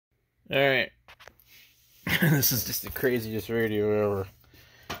Alright. This is just the craziest radio ever.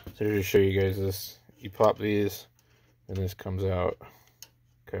 So to show you guys this. You pop these and this comes out.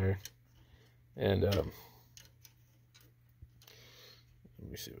 Okay. And let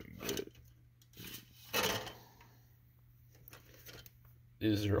me see if we can get it.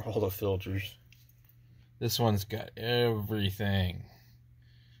 These are all the filters. This one's got everything.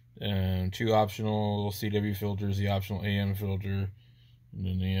 2 optional CW filters, the optional AM filter, and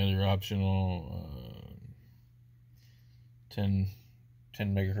then the other optional 10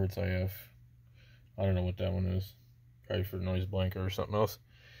 megahertz IF. I don't know what that one is. Probably for noise blanket or something else.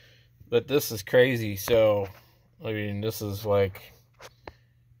 But this is crazy. So, I mean, this is like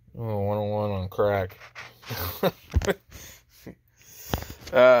 101 on crack.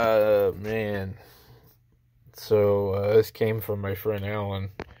 Man. So, this came from my friend Alan.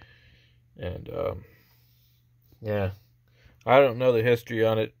 And, yeah. I don't know the history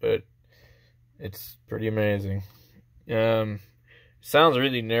on it, but it's pretty amazing. Sounds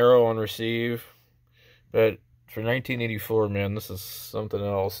really narrow on receive, but for 1984, man, this is something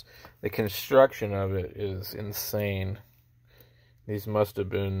else. The construction of it is insane. These must have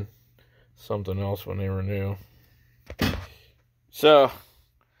been something else when they were new. So,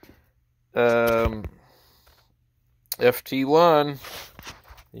 FT1,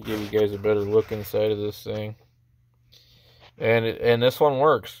 to give you guys a better look inside of this thing. And this one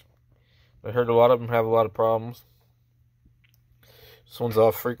works. I heard a lot of them have a lot of problems. This one's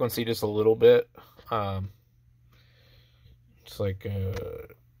off frequency just a little bit. It's like,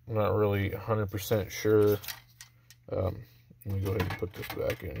 I'm not really 100% sure. Let me go ahead and put this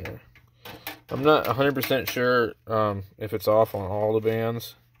back in here. I'm not 100% sure if it's off on all the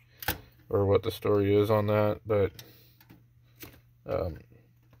bands or what the story is on that, but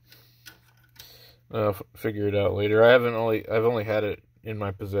I'll figure it out later. I've only had it in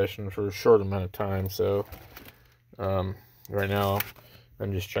my possession for a short amount of time, so right now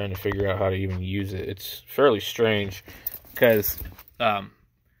I'm just trying to figure out how to even use it. It's fairly strange because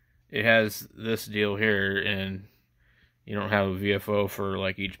it has this deal here, and you don't have a VFO for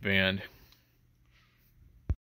like each band.